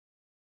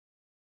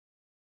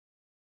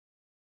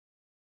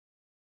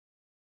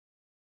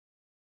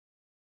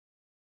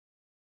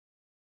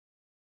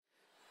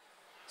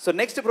So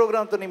next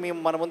ప్రోగ్రామ్తోని మేము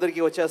మన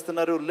ముందరికి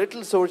వచ్చేస్తున్నారు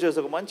లిటిల్ సోల్జర్స్,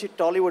 ఒక మంచి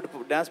Tollywood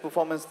dance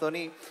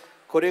పర్ఫార్మెన్స్తోని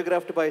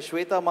choreographed by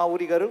Shweta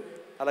మావూరి గారు.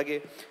 అలాగే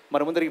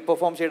మన ముందరికి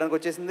పర్ఫామ్ చేయడానికి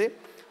వచ్చేసింది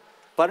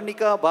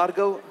Parnika,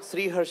 Bhargav,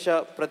 Sriharsha,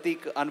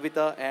 Prateek, Anvitha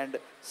and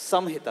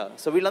Samhita.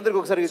 So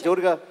వీళ్ళందరికీ ఒకసారి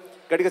జోరుగా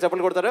గట్టిగా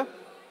చప్పట్లు కొడతారా?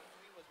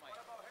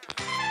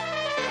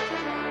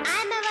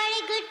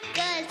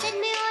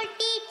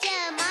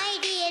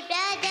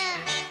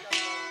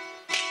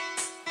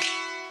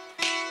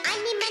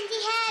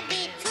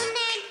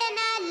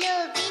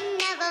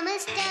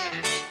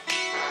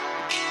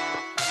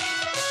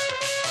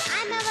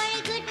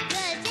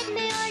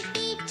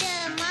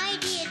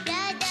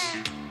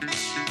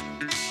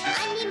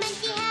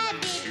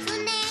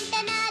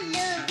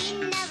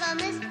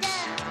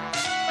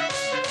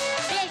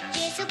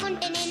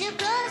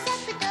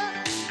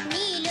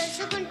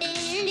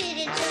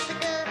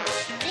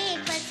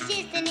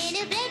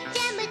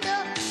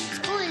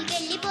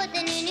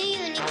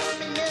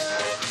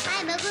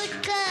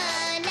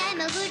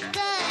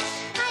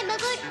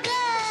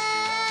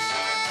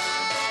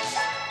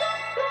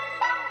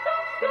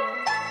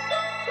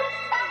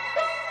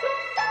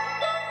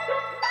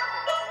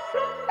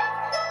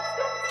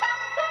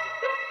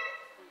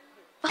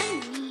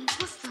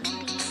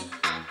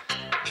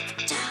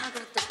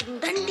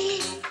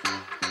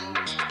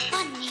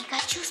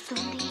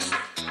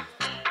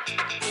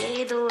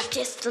 ఏదో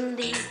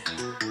చేస్తుంది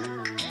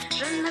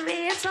రన్నవే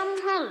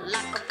సంహం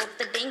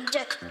లేకపోతే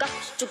డేంజర్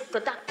చుక్క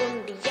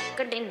తక్కుంది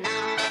ఎక్కడైనా.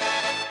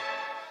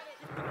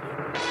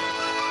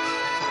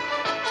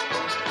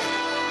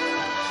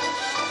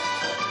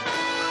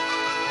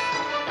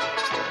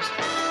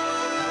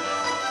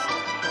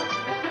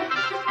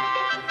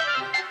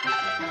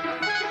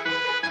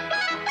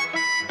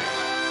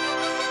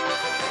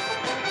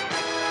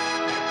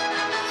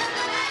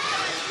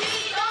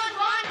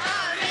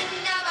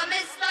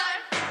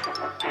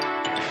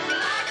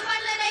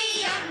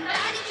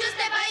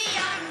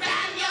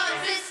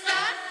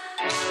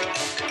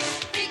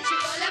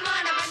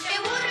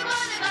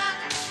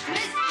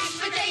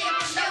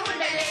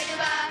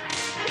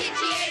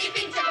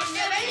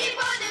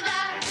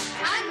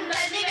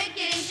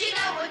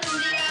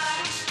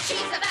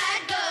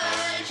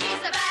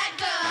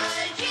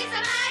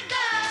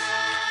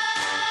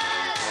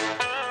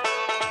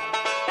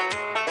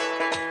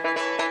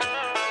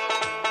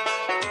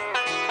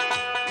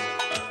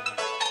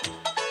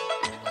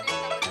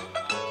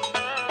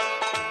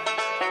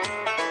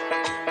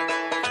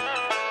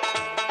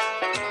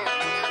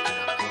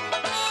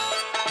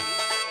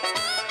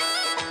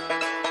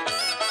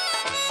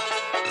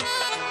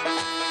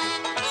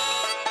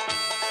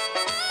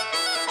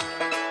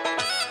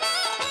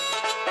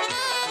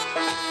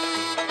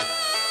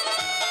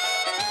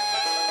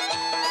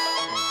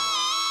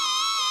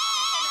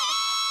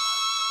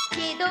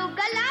 ఏదో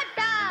గలాట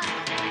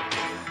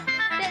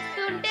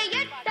తెస్తుంటే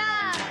ఎట్ట,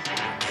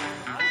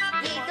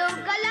 ఏదో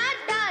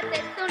గలాట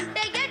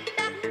తెస్తుంటే ఎట్ట,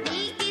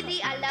 నీకిది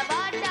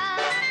అలవాట.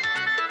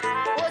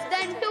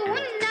 వద్దంటూ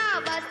ఉన్నా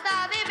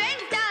వస్తావే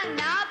వెంట,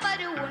 నా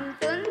పరు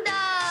ఉంటుందా?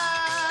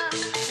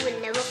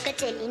 ఉన్న ఒక్క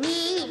చెలిని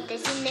ఇంత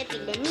చిన్న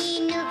పిల్లని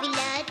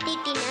నువ్విలా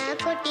తిట్టినా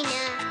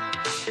కొట్టినా,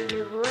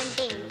 నువ్వు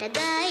అంటే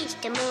ఎంతగా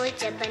ఇష్టమో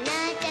చెప్పనా?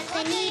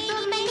 చక్కని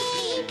బొమ్మని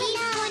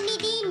తీసుకొని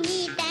దీన్ని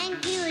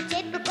థ్యాంక్ యూ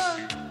చెప్పుకో.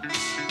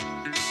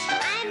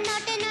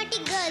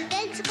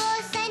 తెలుసుకో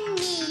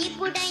సన్ని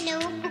ఇప్పుడైనా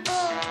ఒప్పుకో.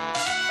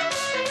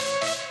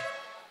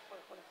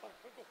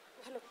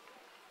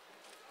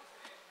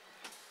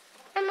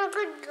 I'm a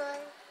good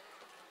girl.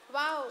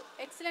 Wow,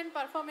 excellent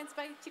performance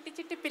by చిట్టి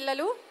చిట్టి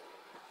పిల్లలు.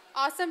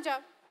 Awesome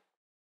job.